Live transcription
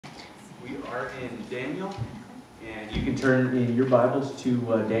We are in Daniel, and you can turn in your Bibles to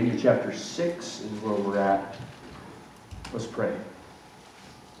Daniel chapter 6 is where we're at. Let's pray.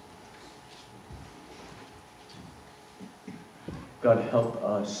 God, help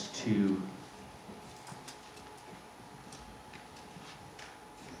us to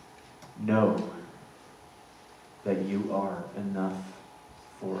know that you are enough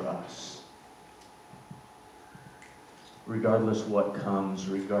for us. Regardless what comes,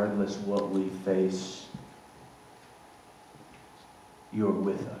 regardless what we face, you're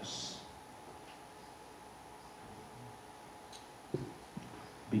with us.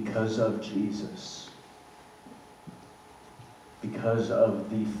 Because of Jesus, because of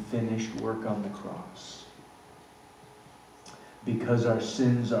the finished work on the cross, because our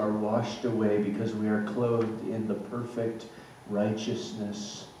sins are washed away, because we are clothed in the perfect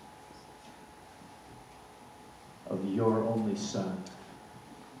righteousness of your only Son,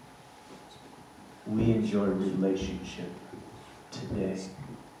 we enjoy relationship today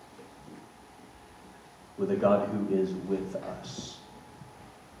with a God who is with us.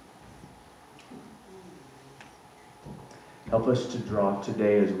 Help us to draw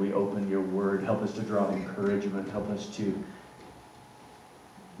today as we open your word. Help us to draw encouragement. Help us to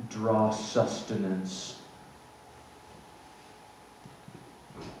draw sustenance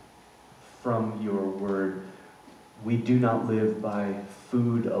from your word. We do not live by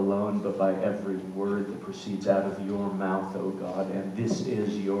food alone, but by every word that proceeds out of your mouth, O God. And this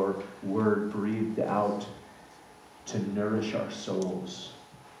is your word breathed out to nourish our souls.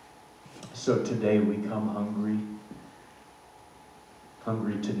 So today we come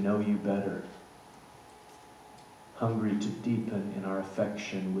hungry to know you better, hungry to deepen in our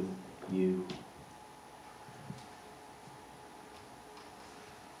affection with you.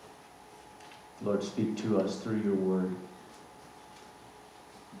 Lord, speak to us through your word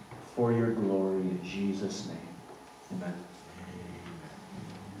for your glory in Jesus' name. Amen.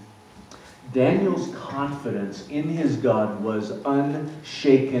 Daniel's confidence in his God was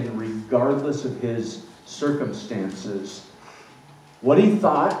unshaken regardless of his circumstances. What he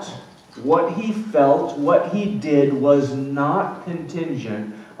thought, what he felt, what he did was not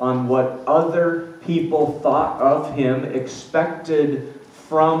contingent on what other people thought of him, expected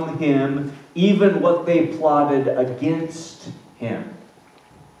from him, even what they plotted against him.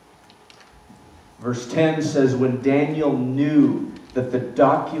 Verse 10 says, when Daniel knew that the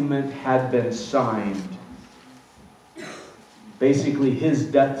document had been signed, basically his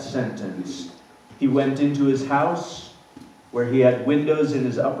death sentence, he went into his house where he had windows in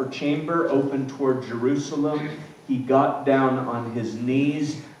his upper chamber open toward Jerusalem. He got down on his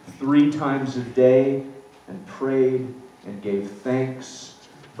knees 3 times a day and prayed and gave thanks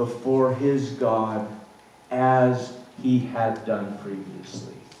before his God as he had done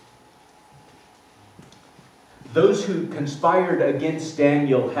previously. Those who conspired against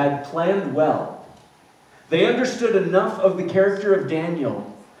Daniel had planned well. They understood enough of the character of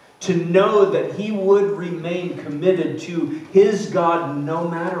Daniel to know that he would remain committed to his God no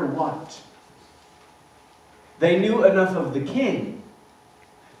matter what. They knew enough of the king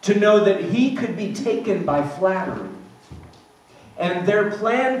to know that he could be taken by flattery. And their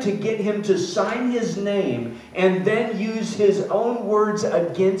plan to get him to sign his name and then use his own words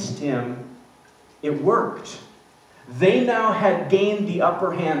against him, it worked. They now had gained the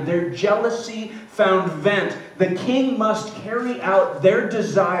upper hand. Their jealousy found vent. The king must carry out their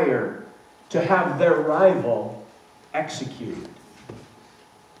desire to have their rival executed.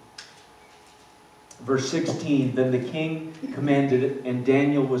 Verse 16, then the king commanded it, and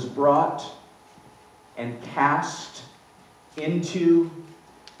Daniel was brought and cast into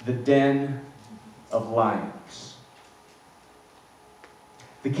the den of lions.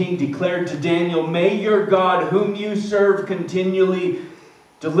 The king declared to Daniel, may your God, whom you serve continually,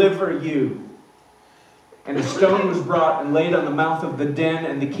 deliver you. And a stone was brought and laid on the mouth of the den,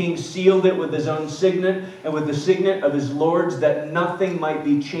 and the king sealed it with his own signet and with the signet of his lords, that nothing might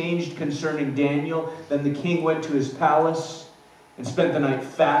be changed concerning Daniel. Then the king went to his palace and spent the night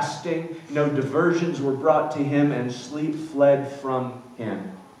fasting. No diversions were brought to him, and sleep fled from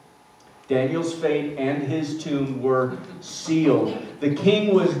him. Daniel's fate and his tomb were sealed. The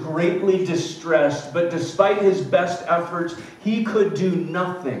king was greatly distressed, but despite his best efforts, he could do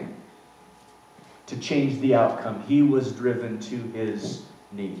nothing to change the outcome. He was driven to his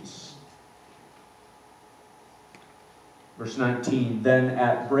knees. Verse 19, then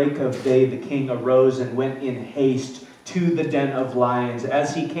at break of day the king arose and went in haste to the den of lions.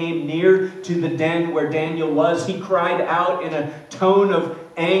 As he came near to the den where Daniel was, he cried out in a tone of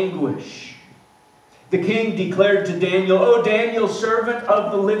anguish, The king declared to Daniel, "O Daniel, servant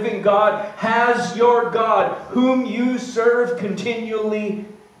of the living God, has your God, whom you serve continually,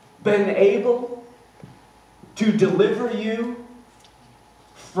 been able to deliver you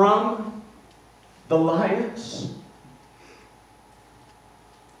from the lions?"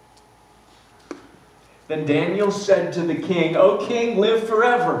 Then Daniel said to the king, "O king, live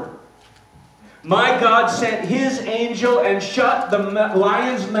forever. My God sent his angel and shut the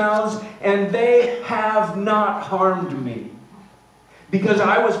lions' mouths, and they have not harmed me, because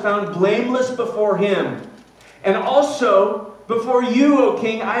I was found blameless before him. And also before you, O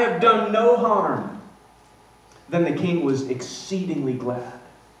king, I have done no harm." Then the king was exceedingly glad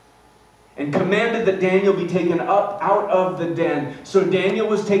and commanded that Daniel be taken up out of the den. So Daniel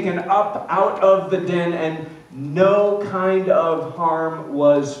was taken up out of the den, and no kind of harm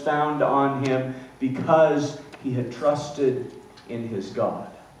was found on him, because he had trusted in his God.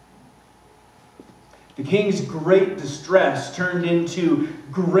 The king's great distress turned into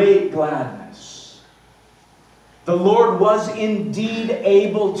great gladness. The Lord was indeed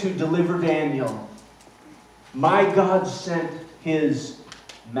able to deliver Daniel. My God sent his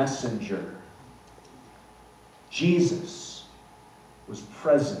messenger. Jesus was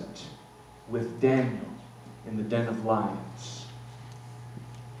present with Daniel in the den of lions.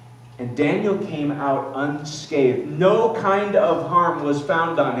 And Daniel came out unscathed. No kind of harm was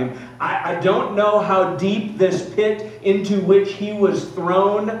found on him. I don't know how deep this pit into which he was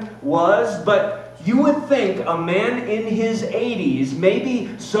thrown was, but you would think a man in his 80s,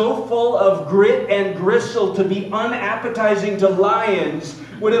 maybe so full of grit and gristle to be unappetizing to lions,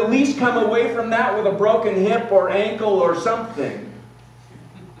 would at least come away from that with a broken hip or ankle or something.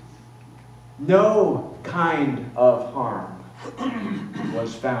 No kind of harm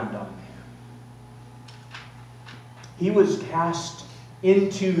was found on him. He was cast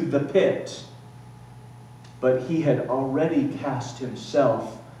into the pit, but he had already cast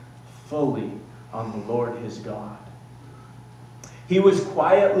himself fully on the Lord his God. He was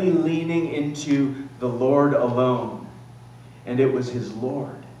quietly leaning into the Lord alone, and it was his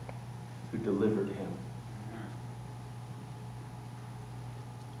Lord who delivered him.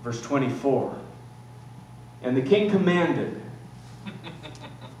 Verse 24. And the king commanded,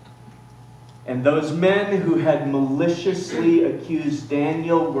 and those men who had maliciously accused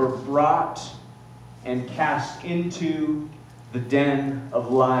Daniel were brought and cast into the den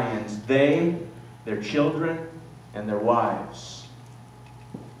of lions, they, their children, and their wives.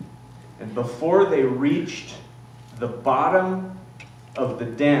 And before they reached the bottom of the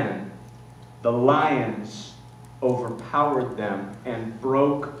den, the lions overpowered them and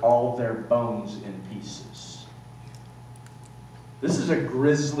broke all their bones in pieces. This is a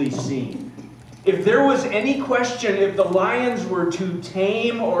grisly scene. If there was any question if the lions were too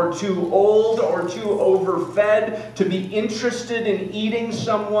tame or too old or too overfed to be interested in eating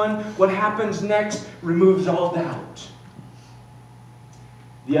someone, what happens next removes all doubt.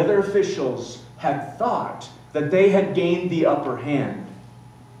 The other officials had thought that they had gained the upper hand.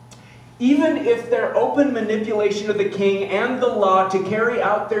 Even if their open manipulation of the king and the law to carry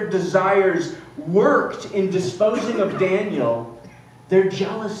out their desires worked in disposing of Daniel, their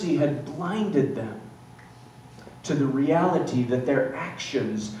jealousy had blinded them to the reality that their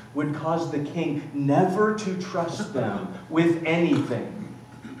actions would cause the king never to trust them with anything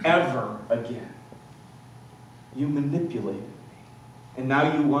ever again. You manipulated me, and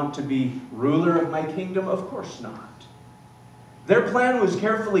now you want to be ruler of my kingdom? Of course not. Their plan was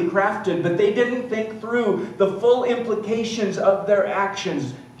carefully crafted, but they didn't think through the full implications of their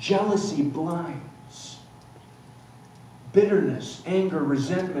actions. Jealousy blinds. Bitterness, anger,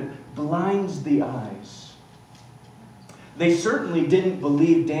 resentment blinds the eyes. They certainly didn't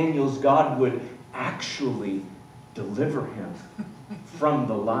believe Daniel's God would actually deliver him from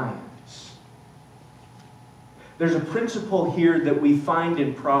the lions. There's a principle here that we find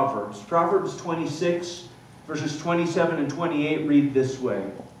in Proverbs. Proverbs 26, verses 27 and 28 read this way.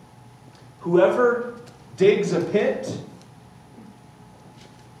 Whoever digs a pit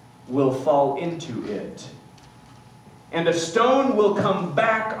will fall into it, and a stone will come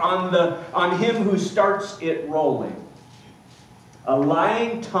back on him who starts it rolling. A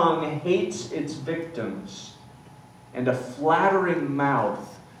lying tongue hates its victims, and a flattering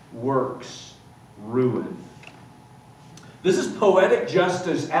mouth works ruin. This is poetic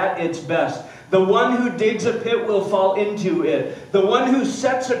justice at its best. The one who digs a pit will fall into it. The one who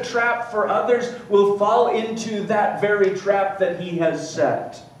sets a trap for others will fall into that very trap that he has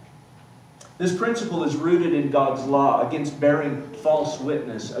set. This principle is rooted in God's law against bearing false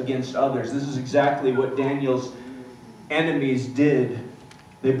witness against others. This is exactly what Daniel's enemies did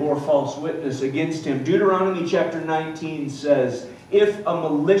They bore false witness against him. Deuteronomy chapter 19 says, if a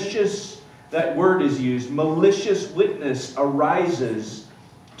malicious, that word is used, malicious witness arises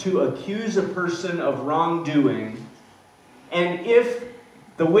to accuse a person of wrongdoing, and if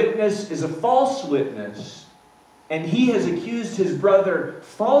the witness is a false witness, and he has accused his brother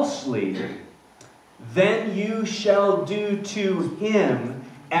falsely, then you shall do to him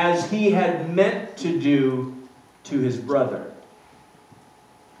as he had meant to do to his brother.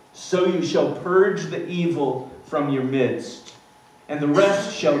 So you shall purge the evil from your midst. And the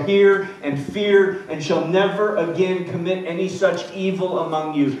rest shall hear and fear, and shall never again commit any such evil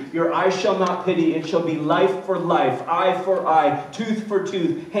among you. Your eye shall not pity, it shall be life for life, eye for eye, tooth for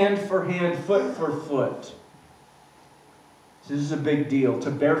tooth, hand for hand, foot for foot. This is a big deal.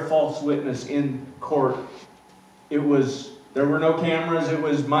 To bear false witness in court, there were no cameras, it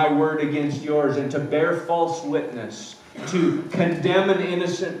was my word against yours. And to bear false witness, to condemn an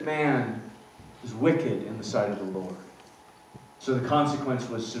innocent man, is wicked in the sight of the Lord. So the consequence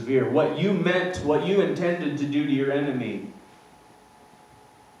was severe. What you meant, what you intended to do to your enemy,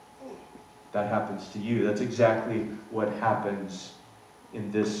 that happens to you. That's exactly what happens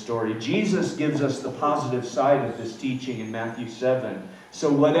in this story. Jesus gives us the positive side of this teaching in Matthew 7.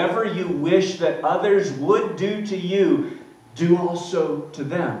 So whatever you wish that others would do to you, do also to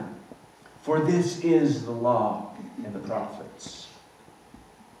them. For this is the law and the prophets.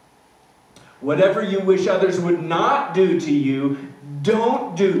 Whatever you wish others would not do to you,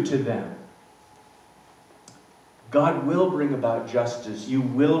 don't do to them. God will bring about justice. You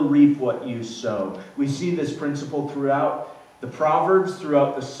will reap what you sow. We see this principle throughout the Proverbs,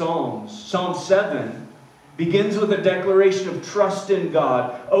 throughout the Psalms. Psalm 7 begins with a declaration of trust in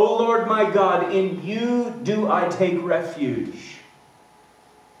God. O Lord my God, in you do I take refuge.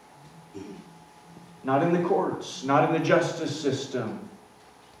 Not in the courts, not in the justice system.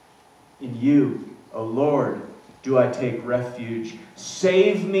 In you, O Lord, do I take refuge.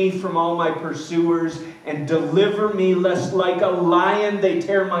 Save me from all my pursuers, and deliver me, lest like a lion they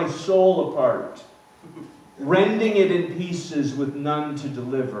tear my soul apart, rending it in pieces with none to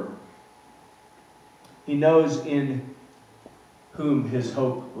deliver. He knows in whom his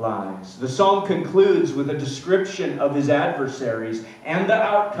hope lies. The psalm concludes with a description of his adversaries and the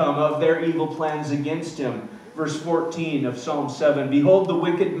outcome of their evil plans against him. Verse 14 of Psalm 7, behold, the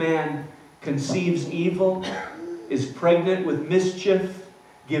wicked man conceives evil, is pregnant with mischief,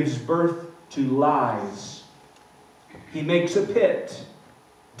 gives birth to lies. He makes a pit,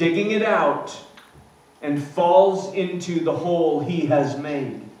 digging it out, and falls into the hole he has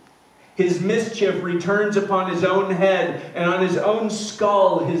made. His mischief returns upon his own head, and on his own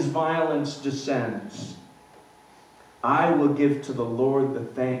skull his violence descends. I will give to the Lord the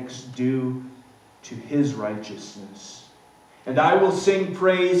thanks due to his righteousness. And I will sing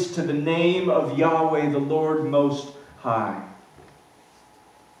praise to the name of Yahweh, the Lord Most High.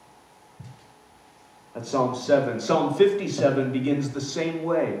 That's Psalm 7. Psalm 57 begins the same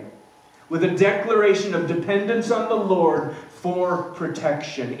way, with a declaration of dependence on the Lord for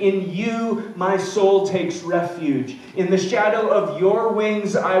protection. In you my soul takes refuge. In the shadow of your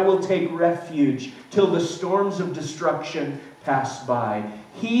wings I will take refuge till the storms of destruction pass by.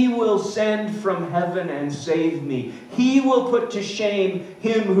 He will send from heaven and save me. He will put to shame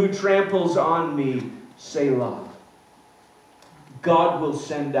him who tramples on me. Selah. God will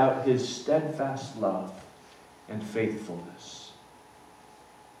send out his steadfast love and faithfulness.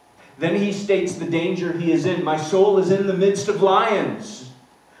 Then he states the danger he is in. My soul is in the midst of lions.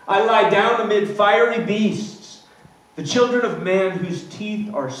 I lie down amid fiery beasts. The children of man whose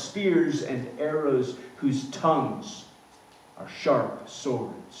teeth are spears and arrows, whose tongues are sharp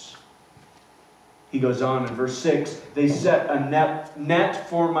swords. He goes on in verse 6, they set a net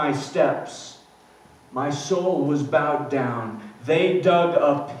for my steps. My soul was bowed down. They dug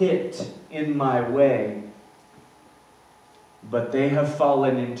a pit in my way, but they have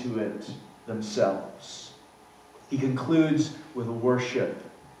fallen into it themselves. He concludes with worship.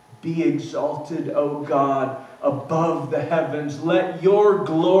 Be exalted, O God, above the heavens. Let your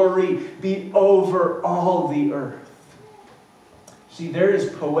glory be over all the earth. See, there is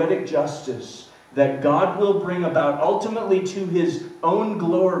poetic justice that God will bring about ultimately to his own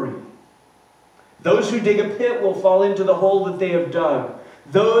glory. Those who dig a pit will fall into the hole that they have dug.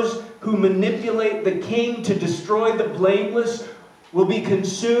 Those who manipulate the king to destroy the blameless will be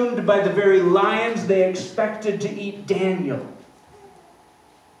consumed by the very lions they expected to eat Daniel.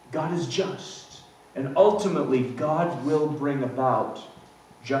 God is just, and ultimately God will bring about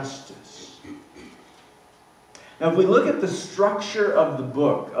justice. Now, if we look at the structure of the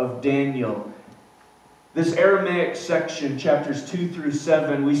book of Daniel, This Aramaic section, chapters 2 through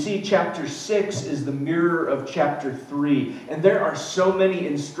 7, we see chapter 6 is the mirror of chapter 3. And there are so many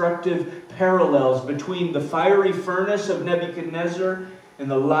instructive parallels between the fiery furnace of Nebuchadnezzar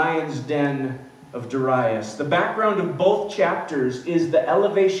and the lion's den of Darius. The background of both chapters is the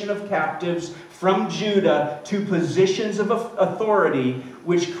elevation of captives from Judah to positions of authority,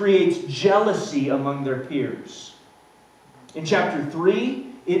 which creates jealousy among their peers. In chapter 3,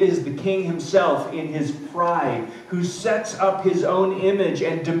 it is the king himself in his pride who sets up his own image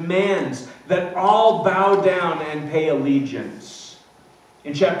and demands that all bow down and pay allegiance.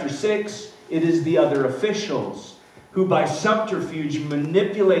 In chapter 6, it is the other officials who by subterfuge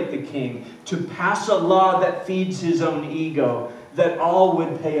manipulate the king to pass a law that feeds his own ego, that all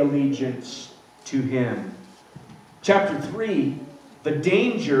would pay allegiance to him. Chapter 3, the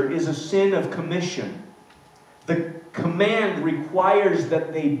danger is a sin of commission. The command requires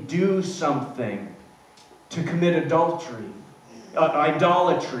that they do something to commit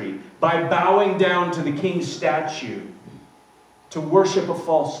idolatry, by bowing down to the king's statue, to worship a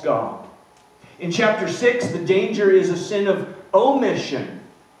false god. In chapter 6, the danger is a sin of omission.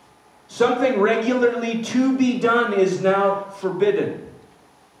 Something regularly to be done is now forbidden.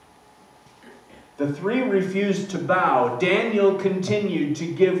 The three refused to bow. Daniel continued to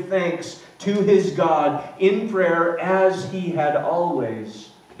give thanks to his God in prayer as he had always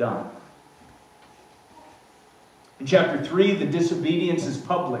done. In chapter 3, the disobedience is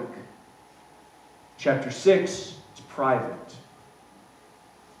public. Chapter 6 is private.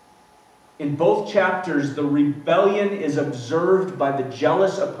 In both chapters, the rebellion is observed by the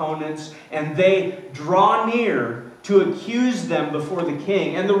jealous opponents, and they draw near to accuse them before the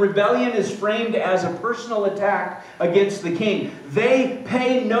king. And the rebellion is framed as a personal attack against the king. They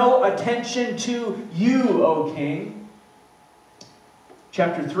pay no attention to you, O king.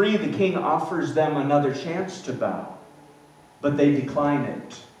 Chapter 3, the king offers them another chance to bow, but they decline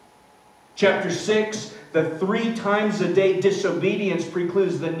it. Chapter 6, the 3 times a day disobedience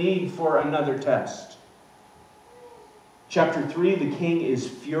precludes the need for another test. Chapter 3, the king is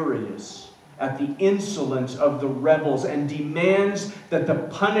furious at the insolence of the rebels and demands that the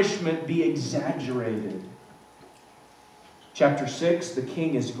punishment be exaggerated. Chapter 6, the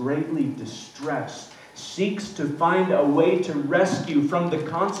king is greatly distressed, seeks to find a way to rescue from the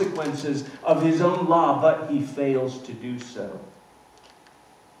consequences of his own law, but he fails to do so.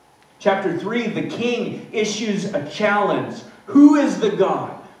 Chapter 3, the king issues a challenge. Who is the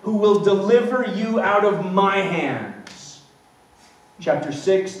God who will deliver you out of my hands? Chapter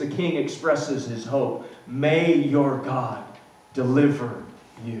 6, the king expresses his hope. May your God deliver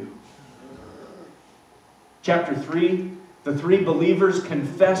you. Chapter 3, the 3 believers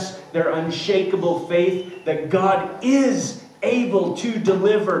confess their unshakable faith that God is able to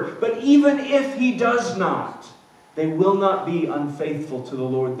deliver. But even if he does not, they will not be unfaithful to the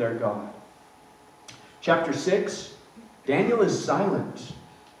Lord their God. Chapter 6, Daniel is silent.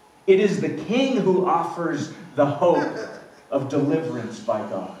 It is the king who offers the hope of deliverance by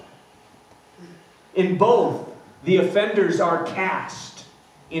God. In both, the offenders are cast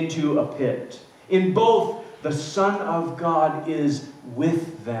into a pit. In both, the Son of God is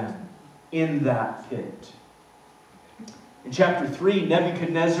with them in that pit. In chapter 3,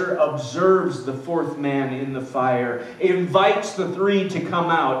 Nebuchadnezzar observes the 4th man in the fire. It invites the 3 to come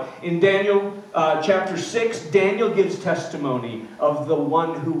out. In Daniel chapter 6, Daniel gives testimony of the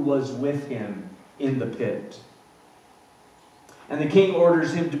one who was with him in the pit. And the king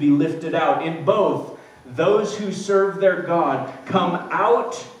orders him to be lifted out. In both, those who serve their God come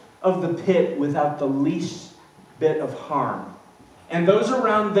out of the pit without the least bit of harm. And those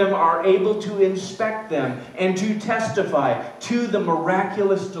around them are able to inspect them and to testify to the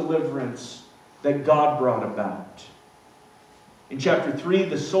miraculous deliverance that God brought about. In chapter 3,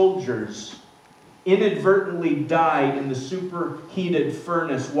 the soldiers inadvertently died in the superheated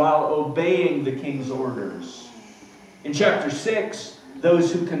furnace while obeying the king's orders. In chapter 6,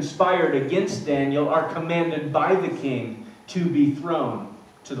 those who conspired against Daniel are commanded by the king to be thrown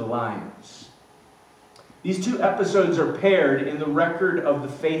to the lions. These 2 episodes are paired in the record of the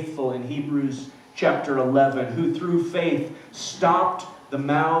faithful in Hebrews chapter 11, who through faith stopped the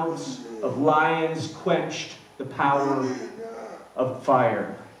mouths of lions, quenched the power of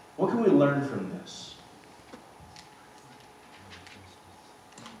fire. What can we learn from this?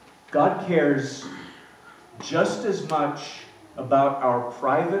 God cares just as much about our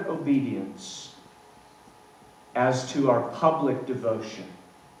private obedience as to our public devotion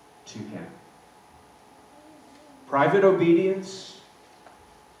to him. Private obedience,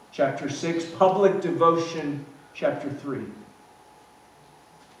 chapter 6. Public devotion, chapter 3.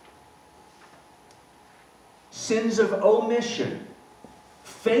 sins of omission,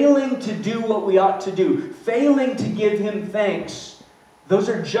 failing to do what we ought to do, failing to give Him thanks, those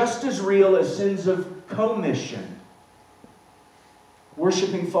are just as real as sins of commission.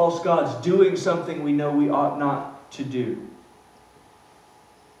 Worshipping false gods, doing something we know we ought not to do.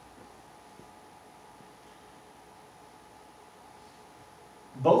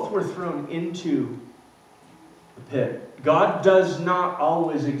 Both were thrown into the pit. God does not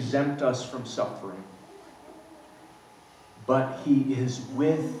always exempt us from suffering, but He is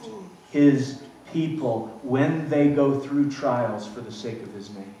with His people when they go through trials for the sake of His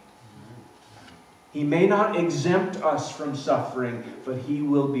name. He may not exempt us from suffering, but He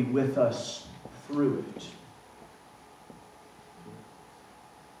will be with us through it.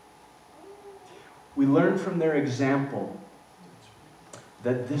 We learn from their example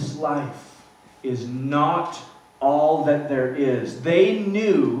that this life is not all that there is. They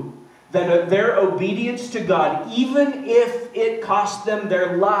knew that their obedience to God, even if it cost them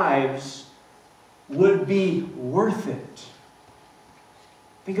their lives, would be worth it.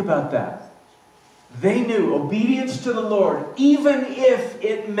 Think about that. They knew obedience to the Lord, even if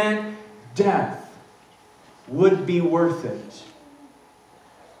it meant death, would be worth it.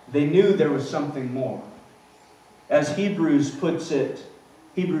 They knew there was something more. As Hebrews puts it,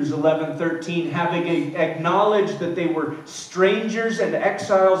 Hebrews 11:13, having acknowledged that they were strangers and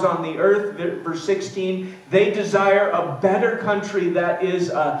exiles on the earth, verse 16, they desire a better country, that is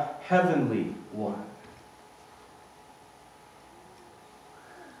a heavenly one.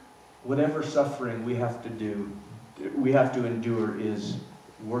 Whatever suffering we have to endure is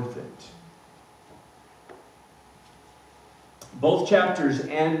worth it. Both chapters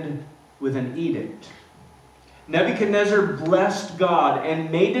end with an edict. Nebuchadnezzar blessed God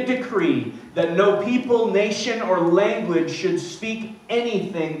and made a decree that no people, nation, or language should speak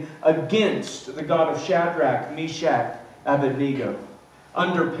anything against the God of Shadrach, Meshach, Abednego,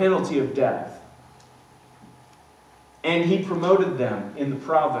 under penalty of death. And he promoted them in the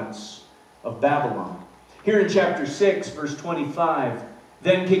province of Babylon. Here in chapter 6, verse 25,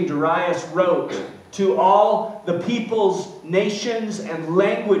 then King Darius wrote to all the peoples, nations, and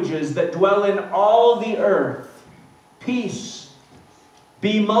languages that dwell in all the earth, peace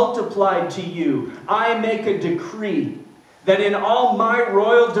be multiplied to you. I make a decree that in all my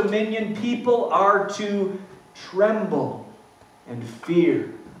royal dominion people are to tremble and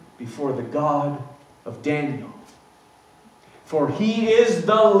fear before the God of Daniel. For He is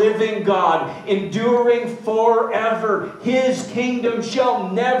the living God, enduring forever. His kingdom shall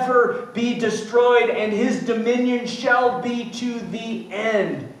never be destroyed, and His dominion shall be to the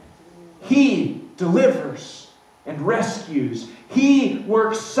end. He delivers and rescues. He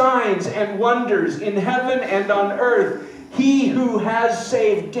works signs and wonders in heaven and on earth. He who has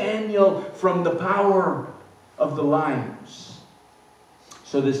saved Daniel from the power of the lions.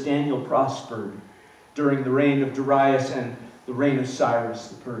 So this Daniel prospered during the reign of Darius and the reign of Cyrus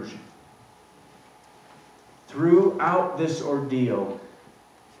the Persian. Throughout this ordeal,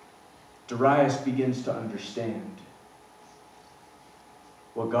 Darius begins to understand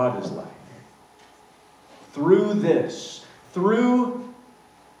what God is like. Through this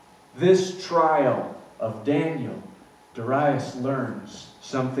trial of Daniel, Darius learns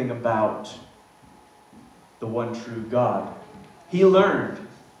something about the one true God. He learned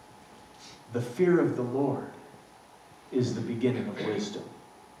the fear of the Lord is the beginning of wisdom.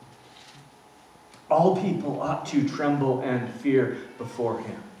 All people ought to tremble and fear before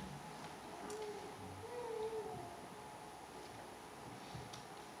Him.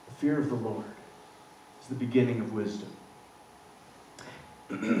 The fear of the Lord is the beginning of wisdom.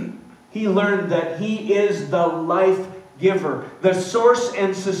 He learned that He is the life giver, the source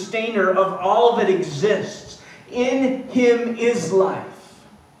and sustainer of all that exists. In Him is life.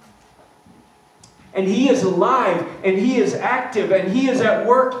 And He is alive, and He is active, and He is at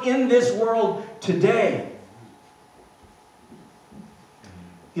work in this world today.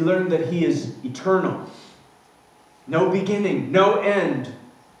 He learned that He is eternal. No beginning, no end.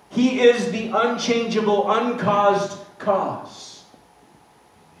 He is the unchangeable, uncaused cause.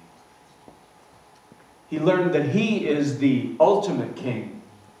 He learned that He is the ultimate King,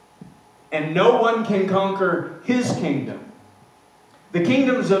 and no one can conquer His kingdom. The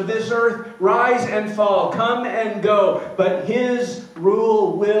kingdoms of this earth rise and fall, come and go, but His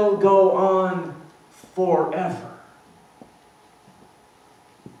rule will go on forever.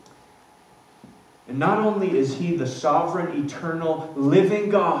 And not only is He the sovereign, eternal, living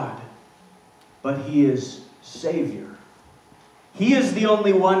God, but He is Savior. He is the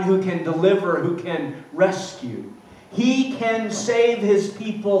only one who can deliver, who can rescue. He can save His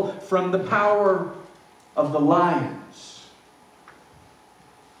people from the power of the lions.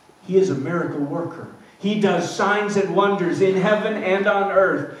 He is a miracle worker. He does signs and wonders in heaven and on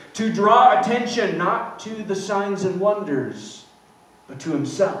earth to draw attention not to the signs and wonders, but to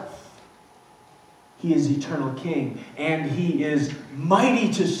himself. He is eternal King, and he is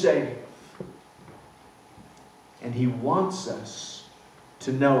mighty to save. And he wants us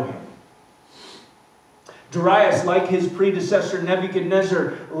to know him. Darius, like his predecessor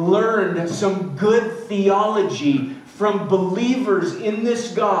Nebuchadnezzar, learned some good theology from believers in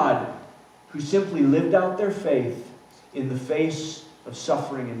this God who simply lived out their faith in the face of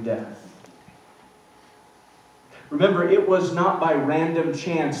suffering and death. Remember, it was not by random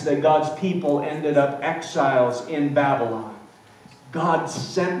chance that God's people ended up exiles in Babylon. God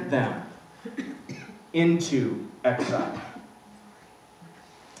sent them into exile.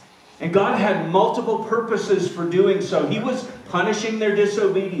 And God had multiple purposes for doing so. He was punishing their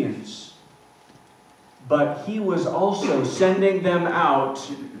disobedience. But he was also sending them out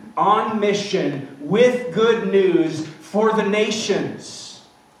on mission with good news for the nations.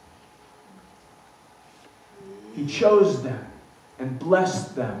 He chose them and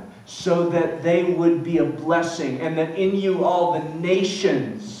blessed them so that they would be a blessing, and that in you all the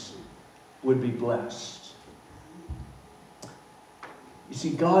nations would be blessed. You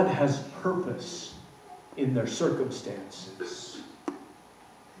see, God has purpose in their circumstances.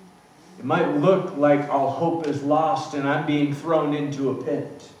 It might look like all hope is lost and I'm being thrown into a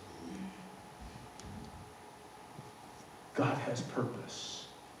pit. God has purpose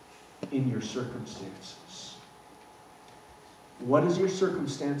in your circumstances. What is your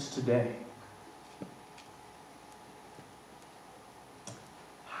circumstance today?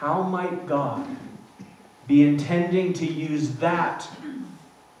 How might God be intending to use that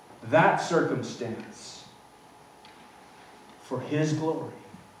circumstance for his glory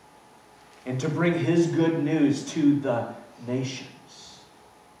and to bring his good news to the nations?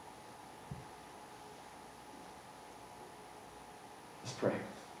 Let's pray.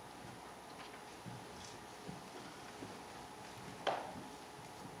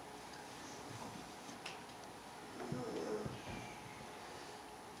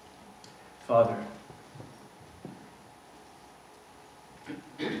 Father,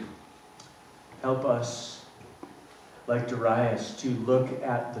 help us, like Darius, to look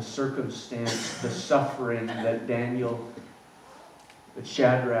at the circumstance, the suffering that Daniel, that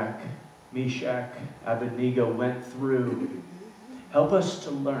Shadrach, Meshach, Abednego went through. Help us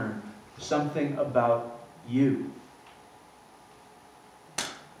to learn something about you,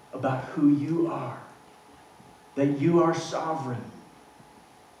 about who you are, that you are sovereign,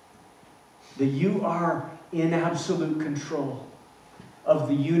 that you are in absolute control of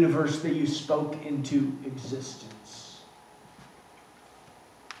the universe that you spoke into existence.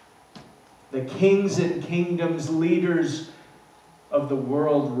 The kings and kingdoms, leaders of the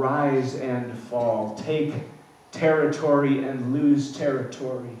world rise and fall, take territory and lose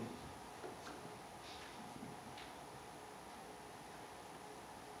territory.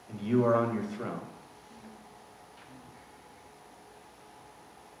 And you are on your throne.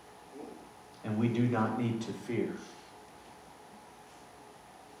 And we do not need to fear.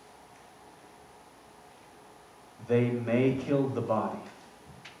 They may kill the body,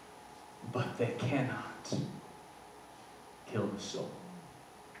 but they cannot kill the soul.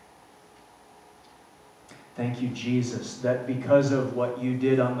 Thank you, Jesus, that because of what you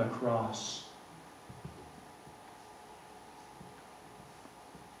did on the cross,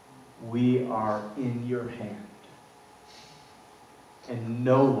 we are in your hand. And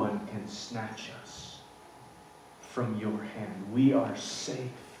no one can snatch us from your hand. We are safe.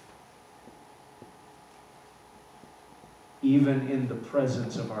 Even in the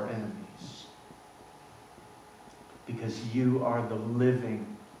presence of our enemies. Because you are the living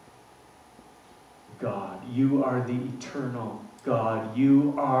God. You are the eternal God.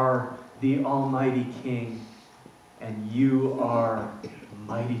 You are the Almighty King. And you are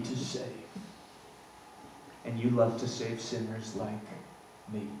mighty to save. And you love to save sinners like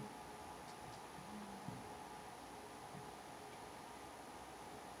me.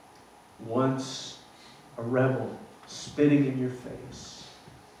 Once a rebel, spitting in your face.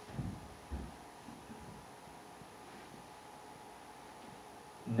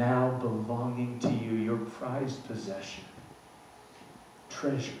 Now belonging to you, your prized possession.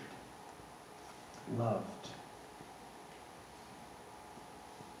 Treasured. Loved.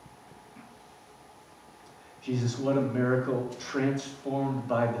 Jesus, what a miracle, transformed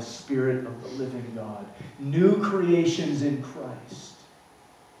by the Spirit of the living God. New creations in Christ.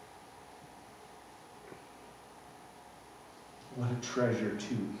 What a treasure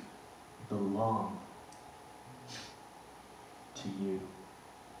to belong to you,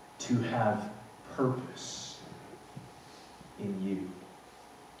 to have purpose in you.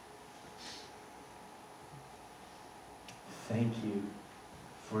 Thank you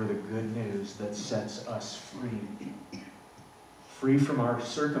for the good news that sets us free. Free from our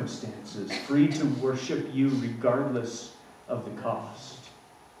circumstances, free to worship you regardless of the cost.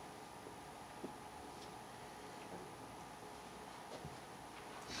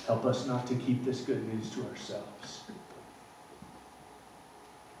 Help us not to keep this good news to ourselves.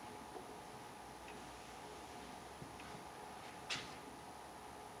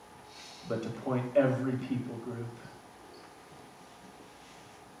 But to point every people group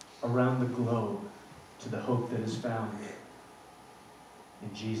around the globe to the hope that is found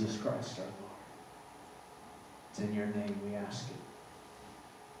in Jesus Christ our Lord. It's in your name we ask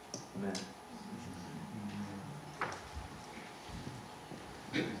it. Amen.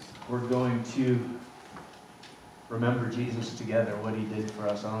 We're going to remember Jesus together, what he did for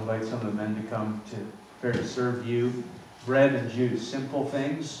us. I'll invite some of the men to come to prepare to serve you. Bread and juice, simple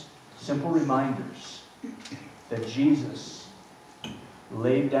things, simple reminders that Jesus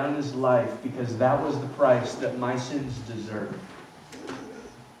laid down his life because that was the price that my sins deserve.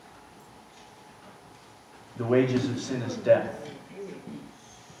 The wages of sin is death.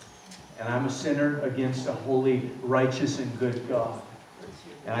 And I'm a sinner against a holy, righteous, and good God.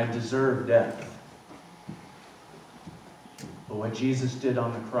 And I deserve death. But what Jesus did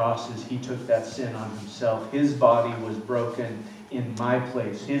on the cross is he took that sin on himself. His body was broken in my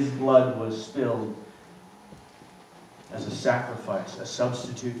place. His blood was spilled as a sacrifice, a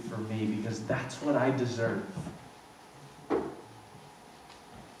substitute for me, because that's what I deserve.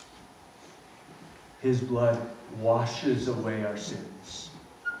 His blood washes away our sins.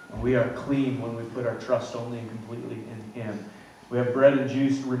 And we are clean when we put our trust only and completely in him. We have bread and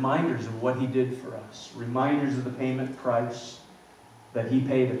juice, reminders of what he did for us. Reminders of the payment price that he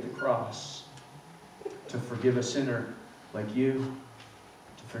paid at the cross to forgive a sinner like you,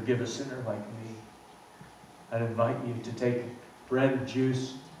 to forgive a sinner like me. I'd invite you to take bread and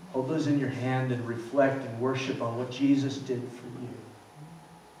juice, hold those in your hand and reflect and worship on what Jesus did for you.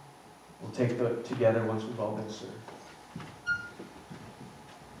 We'll take that together once we've all been served.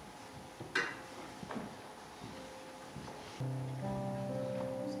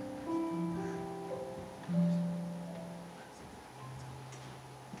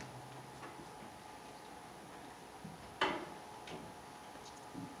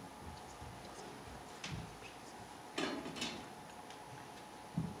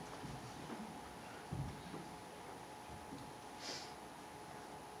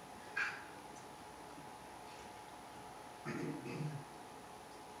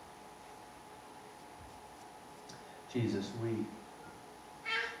 Jesus, we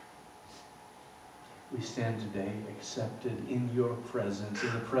stand today accepted in your presence,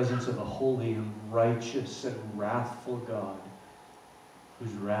 in the presence of a holy and righteous and wrathful God,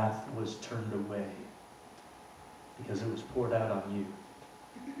 whose wrath was turned away because it was poured out on you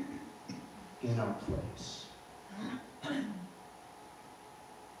in our place.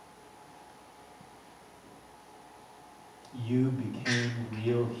 You became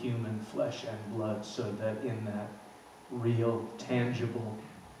real human flesh and blood so that in that real, tangible,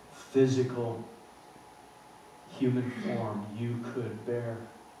 physical, human form you could bear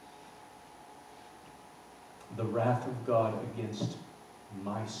the wrath of God against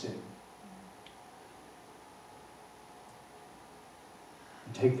my sin.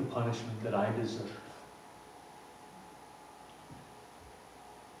 And take the punishment that I deserve.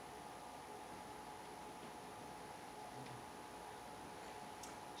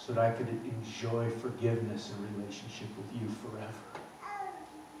 So that I could enjoy forgiveness and relationship with you forever.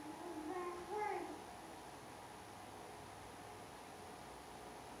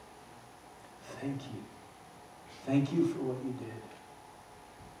 Thank you. Thank you for what you did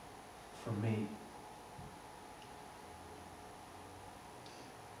for me.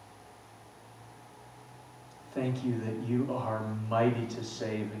 Thank you that you are mighty to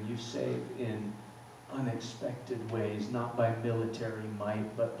save, and you save in unexpected ways, not by military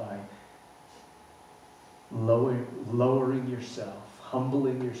might, but by lowering yourself,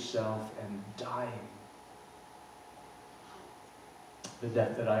 humbling yourself, and dying the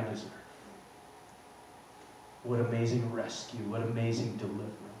death that I deserve. What amazing rescue, what amazing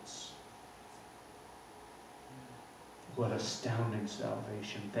deliverance. What astounding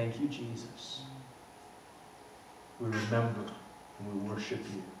salvation. Thank you, Jesus. We remember and we worship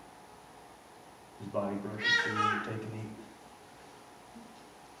you. His body broken for you. Take and eat.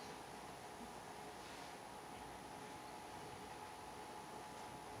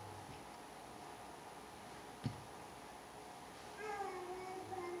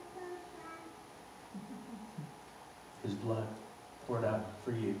 blood poured out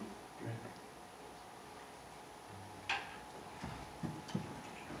for you. Drink.